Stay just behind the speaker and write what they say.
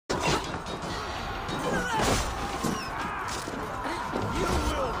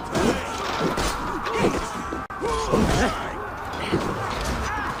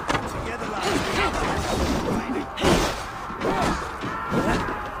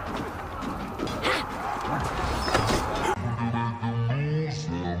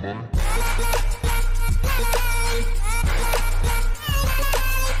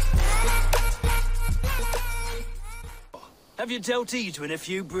Have you dealt Edwin a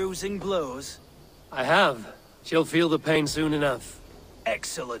few bruising blows? I have. She'll feel the pain soon enough.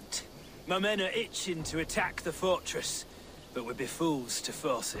 Excellent. My men are itching to attack the fortress, but we'd be fools to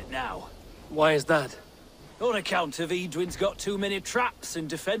force it now. Why is that? On account of Edwin's got too many traps and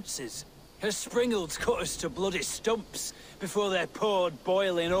defenses. Her springalds cut us to bloody stumps before they poured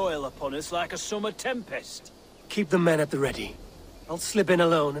boiling oil upon us like a summer tempest. Keep the men at the ready. I'll slip in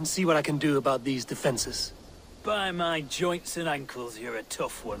alone and see what I can do about these defenses. By my joints and ankles, you're a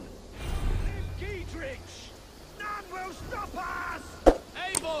tough one. Dietrich! None will stop us!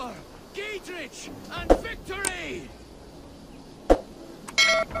 Eivor! Dietrich! And victory!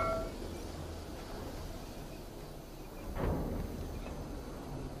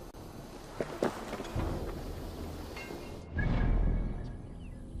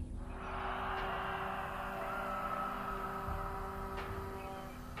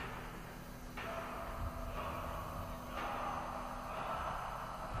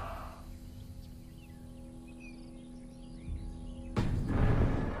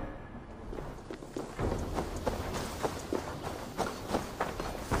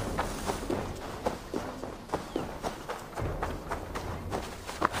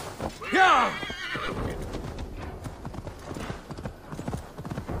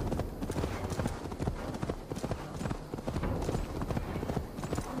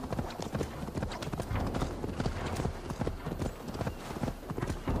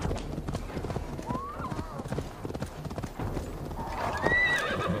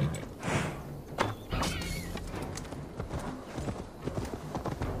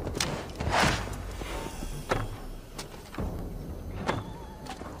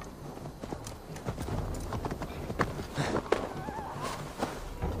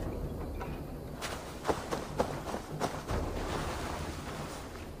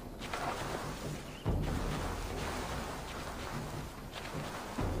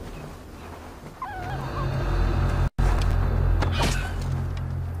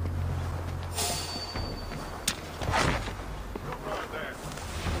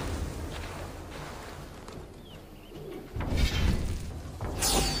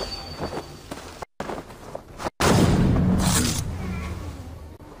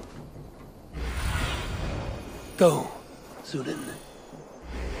 Go, Zulin.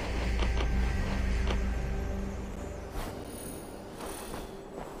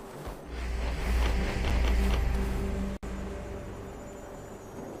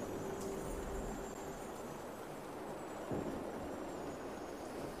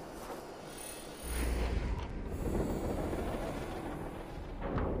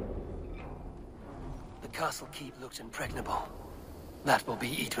 The castle keep looks impregnable. That will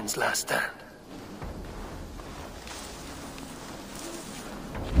be Edwin's last stand.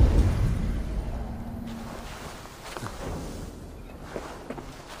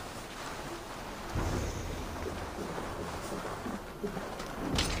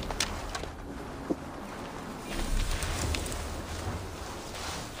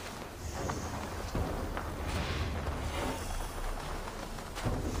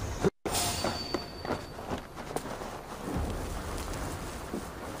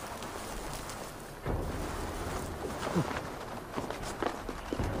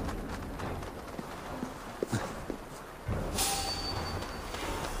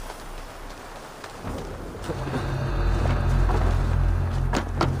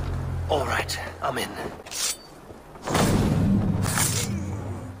 All right, I'm in.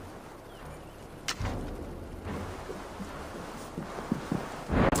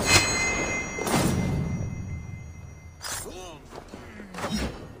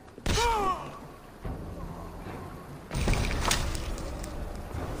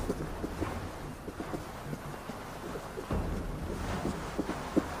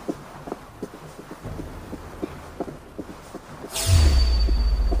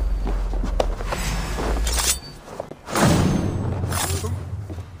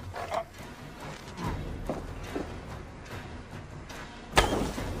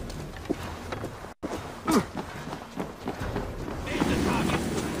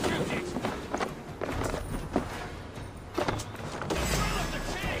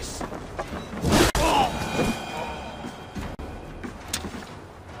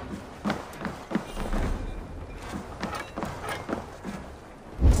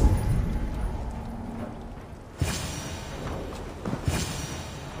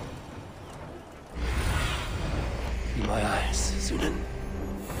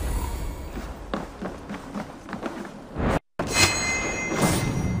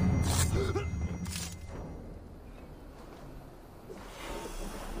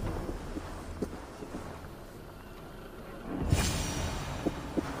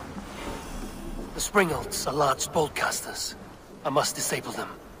 The springholds are large bolt casters. I must disable them.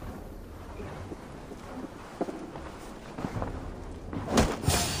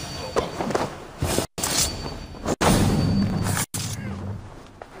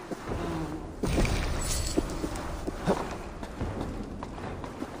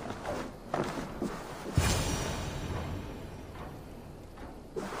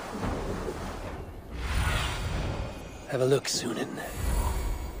 Have a look, Sunan.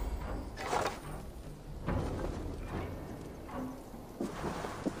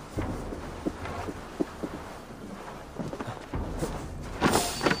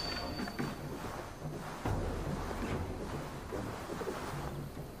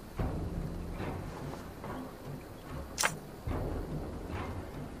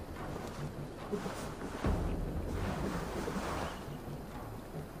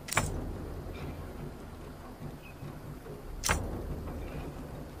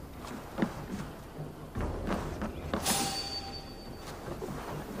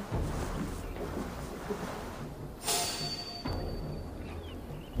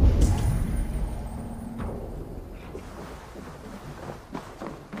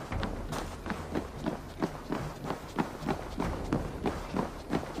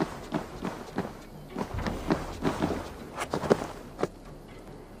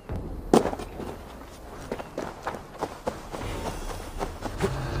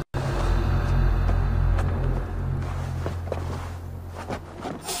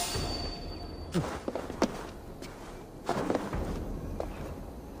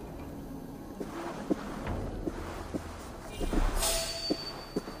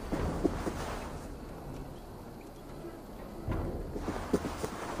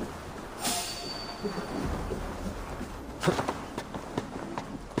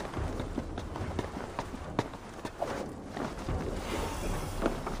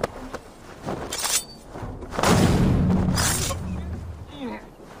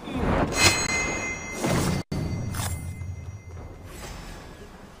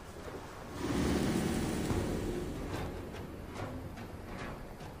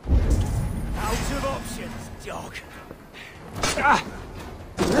 Dog.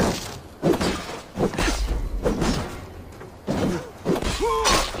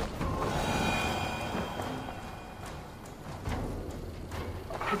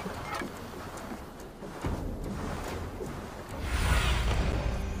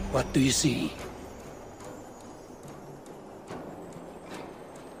 What do you see?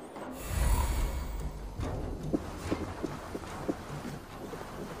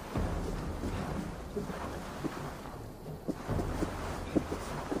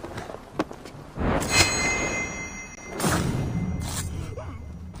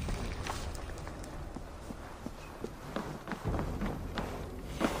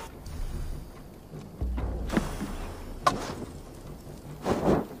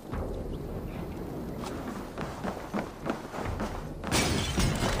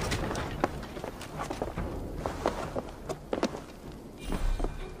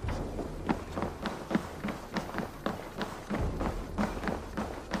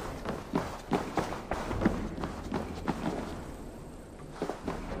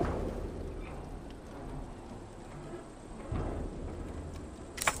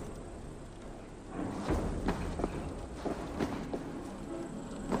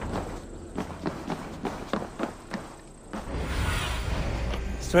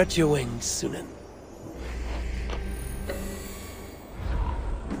 Stretch your wings, Sunan.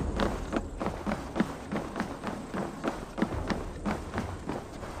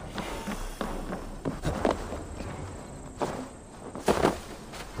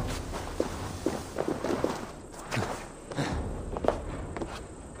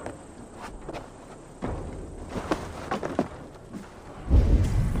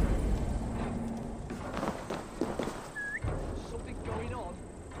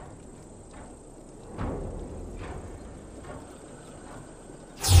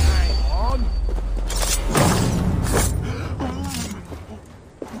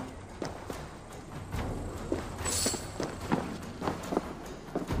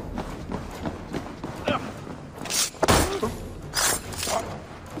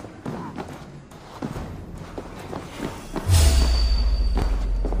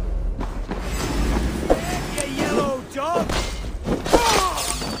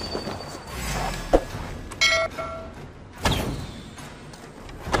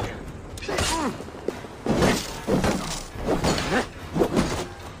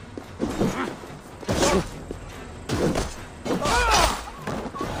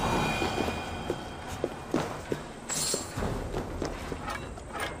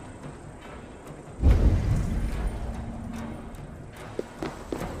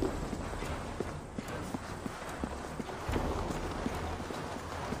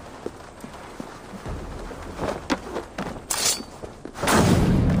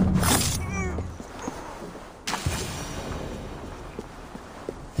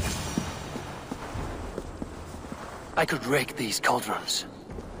 I could rake these cauldrons.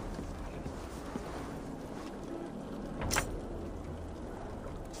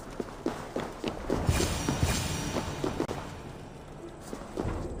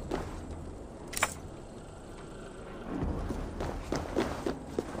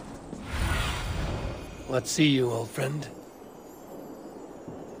 What see you, old friend?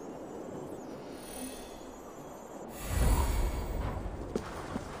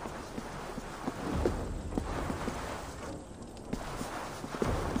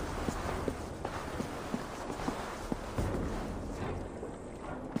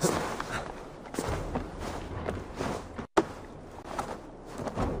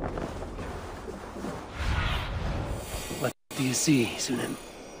 What do you see, Sunan?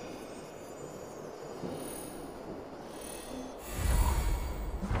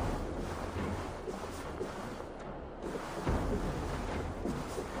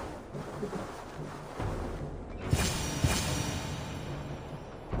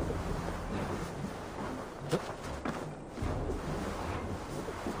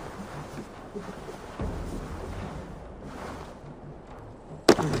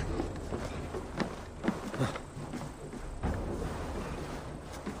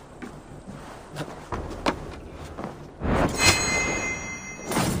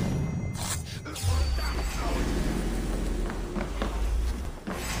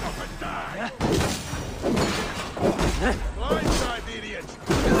 Blindside, idiot!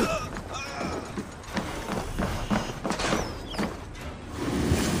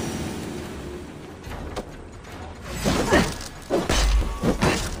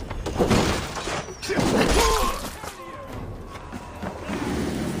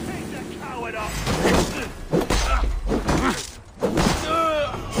 Take the coward up!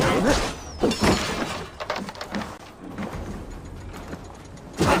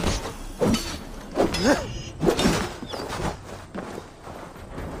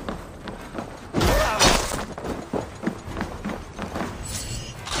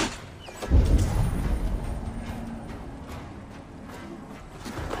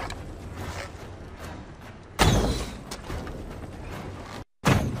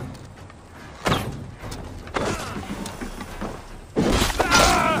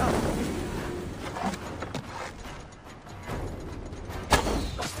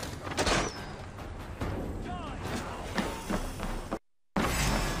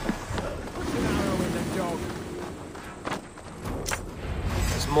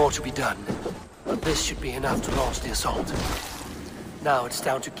 More to be done, but this should be enough to launch the assault. Now it's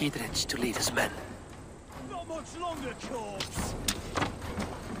down to Giedrich to lead his men. Not much longer, corpse!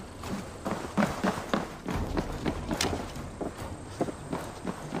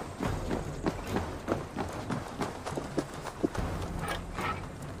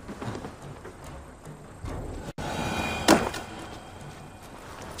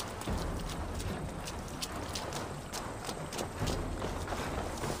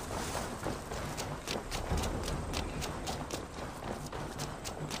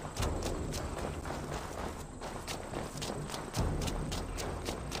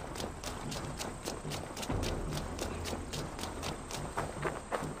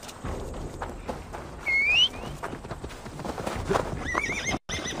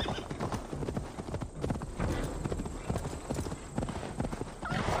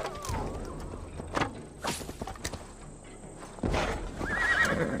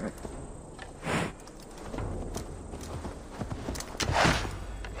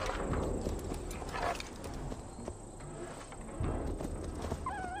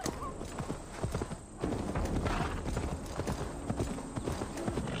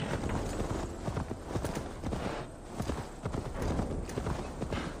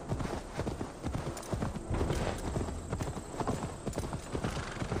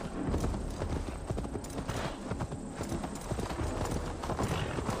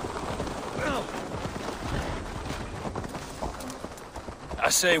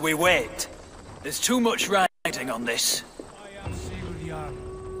 I say we wait. There's too much riding on this. I am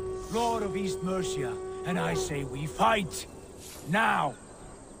Sigurd, Lord of East Mercia, and I say we fight! Now!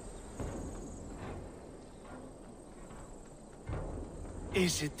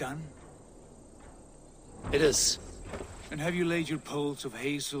 Is it done? It is. And have you laid your poles of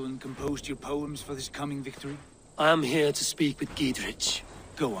hazel and composed your poems for this coming victory? I am here to speak with Giedrich.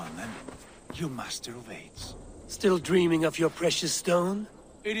 Go on, then. You master of aids. Still dreaming of your precious stone?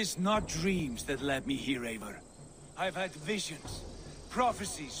 It is not dreams that led me here, Eivor. I've had visions,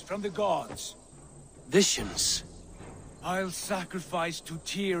 prophecies from the gods. Visions? I'll sacrifice to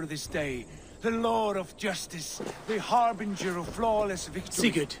Tyr this day, the Lord of Justice, the harbinger of flawless victory.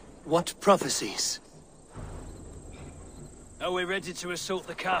 Sigurd, what prophecies? Are we ready to assault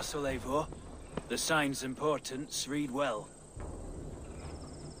the castle, Eivor? The sign's importance, read well.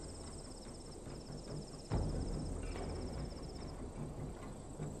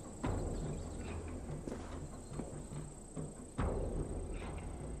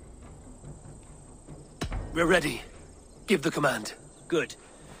 We're ready. Give the command. Good.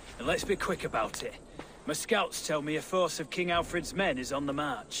 And let's be quick about it. My scouts tell me a force of King Alfred's men is on the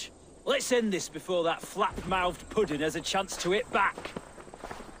march. Let's end this before that flap-mouthed pudding has a chance to hit back.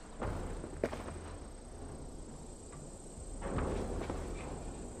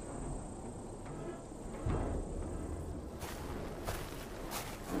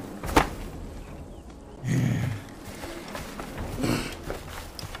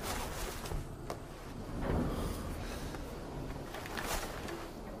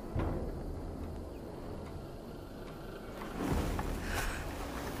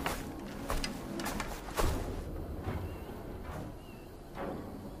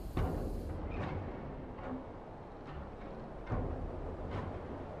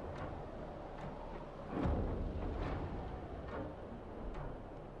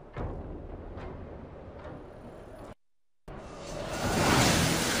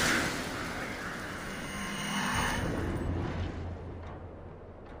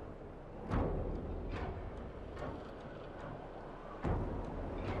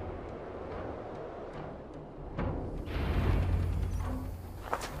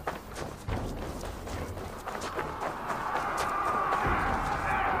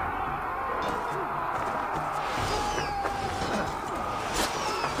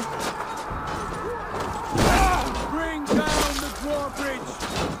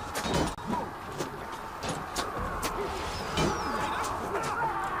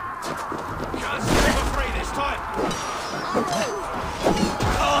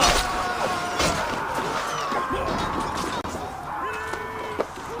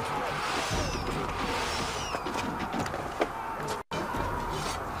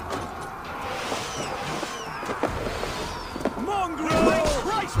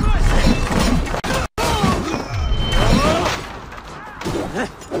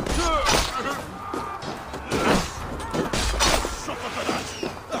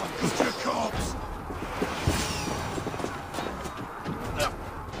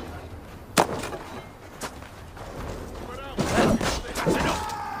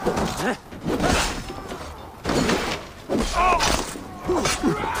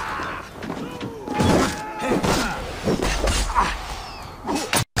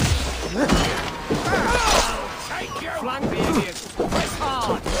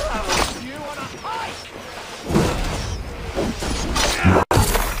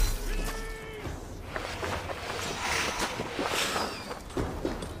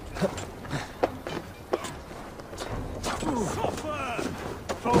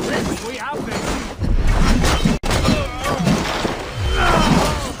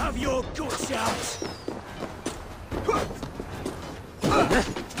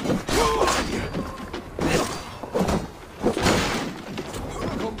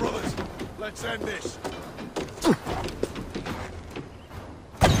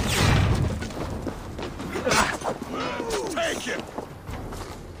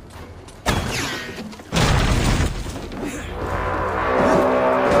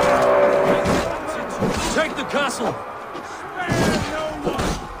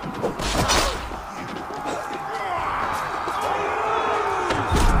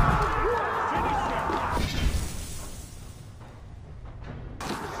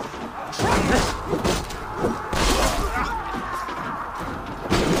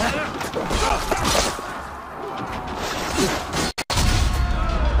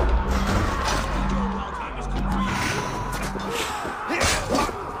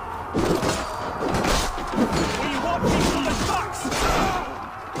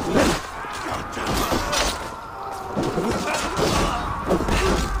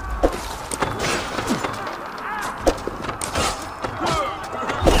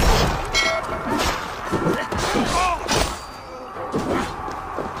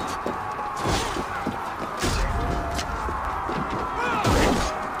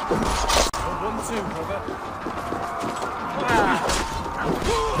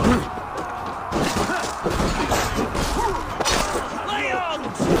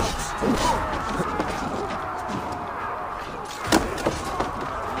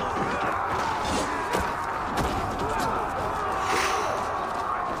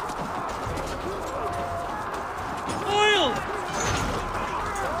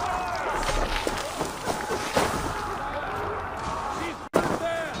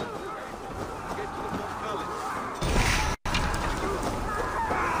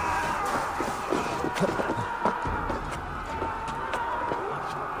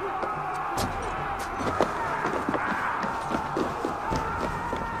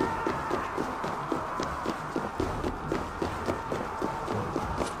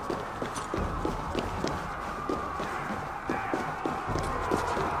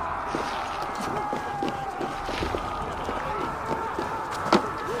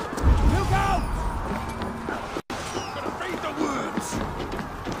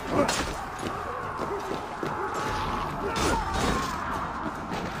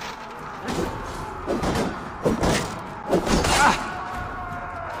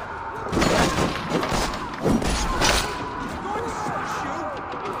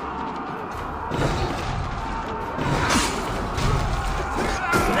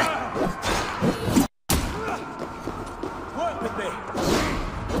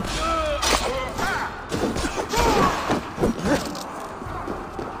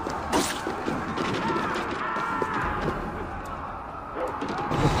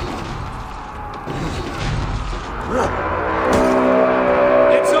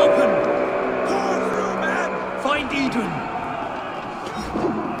 It's open! Pour through, man! Find Eden!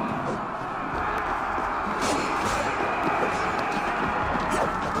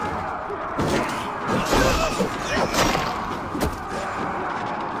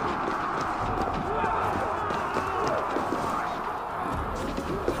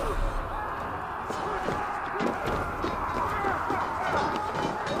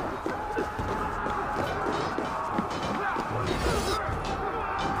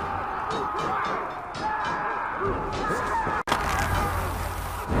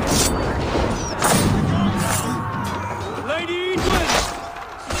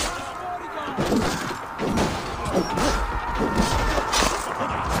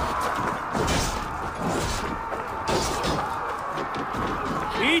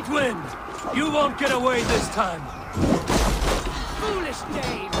 You won't get away this time! Foolish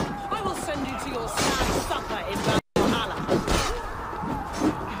Dave! I will send you to your sad supper in Valhalla!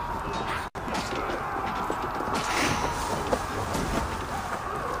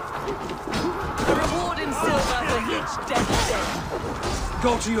 A reward in silver for each death day.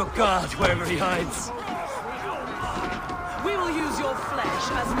 Go to your guard wherever he hides. We will use your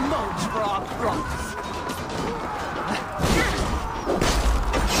flesh as mulch for our crops.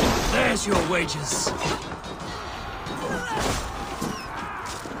 There's your wages.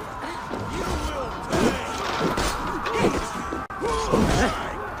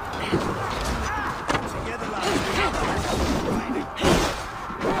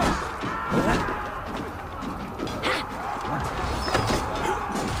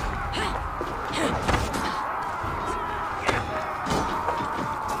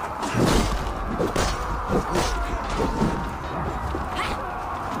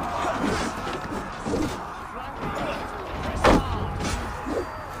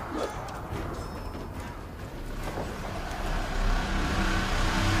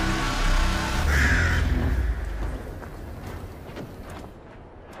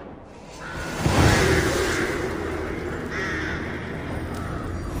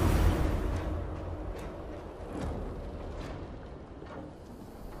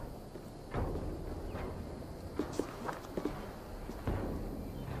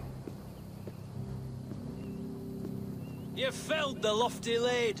 You felled the lofty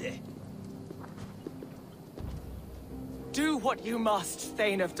lady. Do what you must,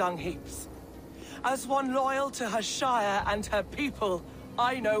 Thane of Dungheaps. As one loyal to her shire and her people,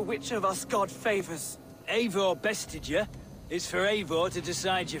 I know which of us God favors. Eivor bested you. It's for Eivor to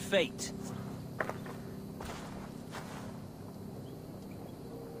decide your fate.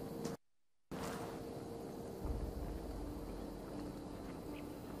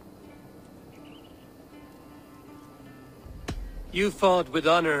 You fought with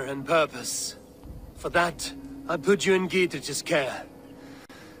honor and purpose. For that, I put you in Geetach's care.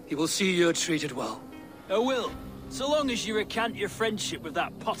 He will see you're treated well. I will, so long as you recant your friendship with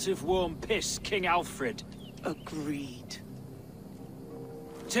that pot of warm piss, King Alfred. Agreed.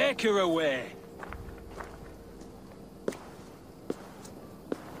 Take her away.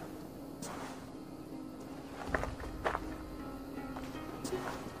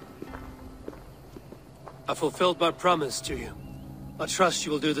 I fulfilled my promise to you. I trust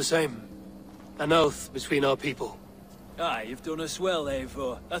you will do the same. An oath between our people. Aye, you've done us well,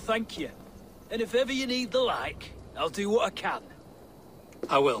 Eivor. I thank you. And if ever you need the like, I'll do what I can.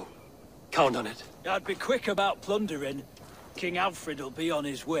 I will. Count on it. I'd be quick about plundering. King Alfred will be on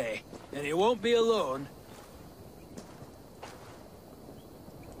his way, and he won't be alone.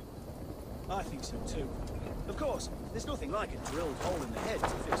 I think so too. Of course, there's nothing like a drilled hole in the head to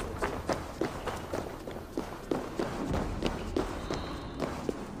fix what's in.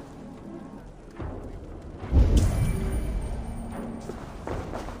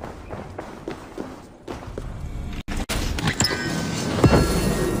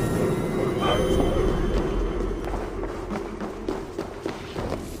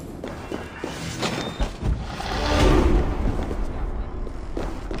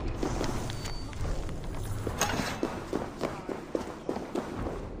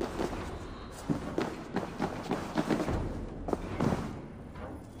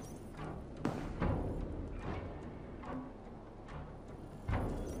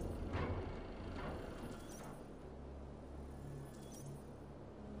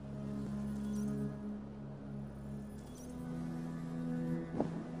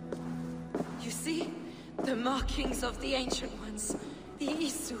 You see? The markings of the Ancient Ones. The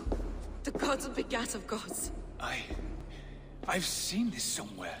Isu. The gods begat of gods. I've seen this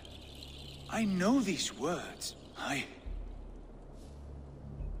somewhere. I know these words.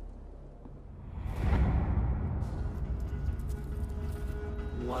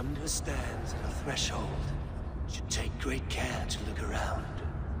 One who stands at a threshold should take great care to look around,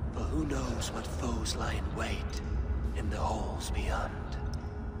 for who knows what foes lie in wait in the halls beyond.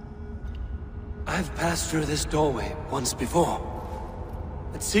 I've passed through this doorway once before.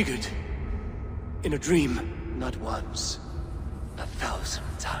 At Sigurd. In a dream. Not once. 1,000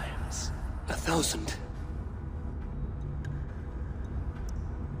 times. 1,000.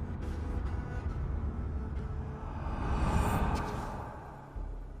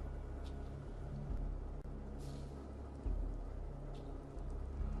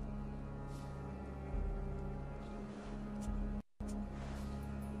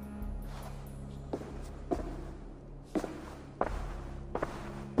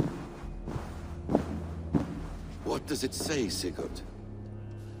 What does it say, Sigurd?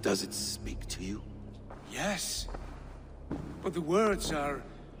 Does it speak to you? Yes. But the words are...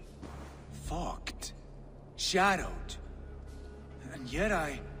 fogged. Shadowed. And yet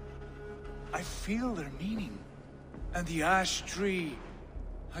I feel their meaning. And the ash tree...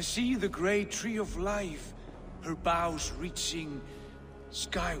 I see the great tree of life, her boughs reaching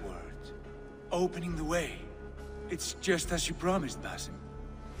skyward, opening the way. It's just as you promised, Basim.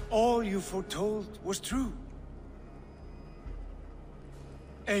 All you foretold was true.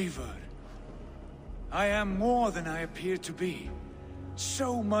 Eivor, I am more than I appear to be.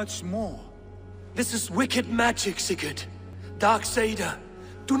 So much more. This is wicked magic, Sigurd. Darksader,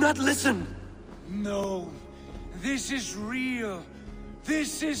 do not listen! No, this is real.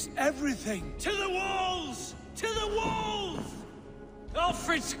 This is everything. To the walls! To the walls!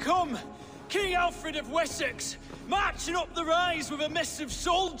 Alfred's come! King Alfred of Wessex, marching up the rise with a mess of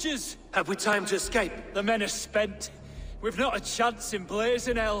soldiers! Have we time to escape? The men are spent. We've not a chance in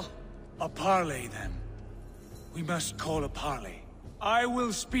blazing hell. A parley, then. We must call a parley. I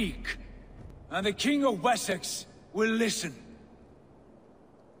will speak, and the King of Wessex will listen.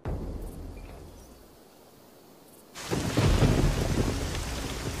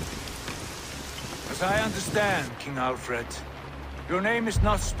 As I understand, King Alfred, your name is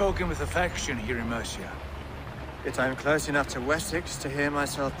not spoken with affection here in Mercia. Yet I am close enough to Wessex to hear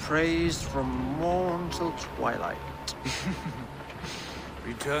myself praised from morn till twilight.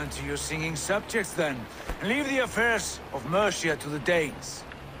 Return to your singing subjects, then, and leave the affairs of Mercia to the Danes.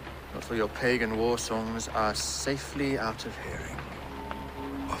 Not till your pagan war songs are safely out of hearing.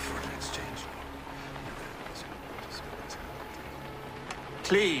 Offer an exchange.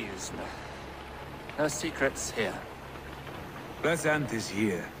 Please, no secrets here. Let's end this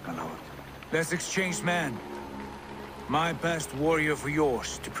here, my lord. Let's exchange men. My best warrior for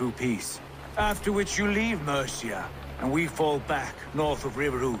yours to prove peace. After which you leave Mercia, and we fall back north of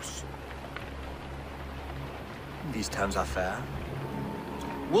River Ouse. These terms are fair.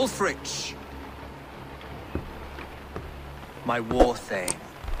 Wulfrich, my war thane.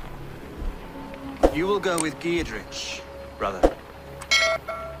 You will go with Giedrich, brother.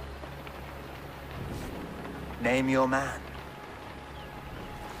 Name your man.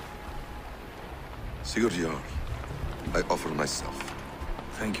 Sigurd Jarl, I offer myself.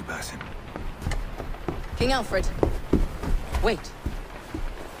 Thank you, Basim. King Alfred. Wait.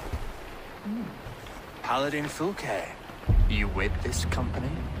 Paladin Fulke, you with this company?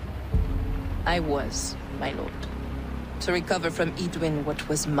 I was, my lord. To recover from Edwin what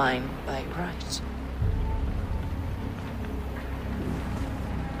was mine by right.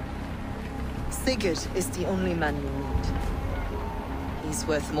 Sigurd is the only man you need. He's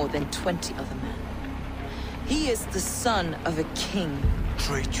worth more than 20 other men. He is the son of a king.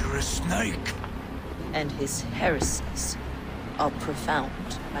 Traitorous snake! And his heresies are profound,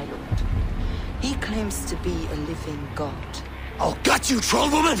 my lord. He claims to be a living god. I'll gut you, troll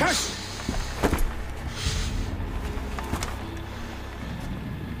woman!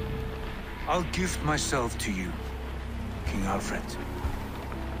 I'll gift myself to you, King Alfred.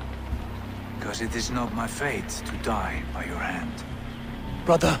 Because it is not my fate to die by your hand.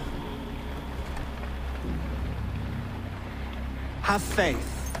 Brother, Have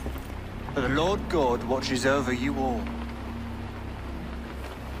faith, for the Lord God watches over you all.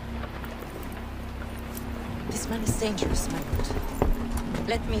 This man is dangerous, my lord.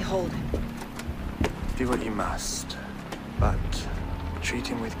 Let me hold him. Do what you must, but treat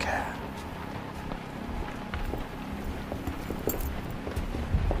him with care.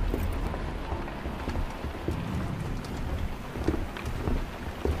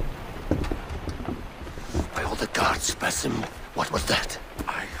 by all the gods, Basim, what was that?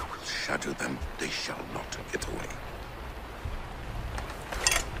 I will shadow them. They shall not get away.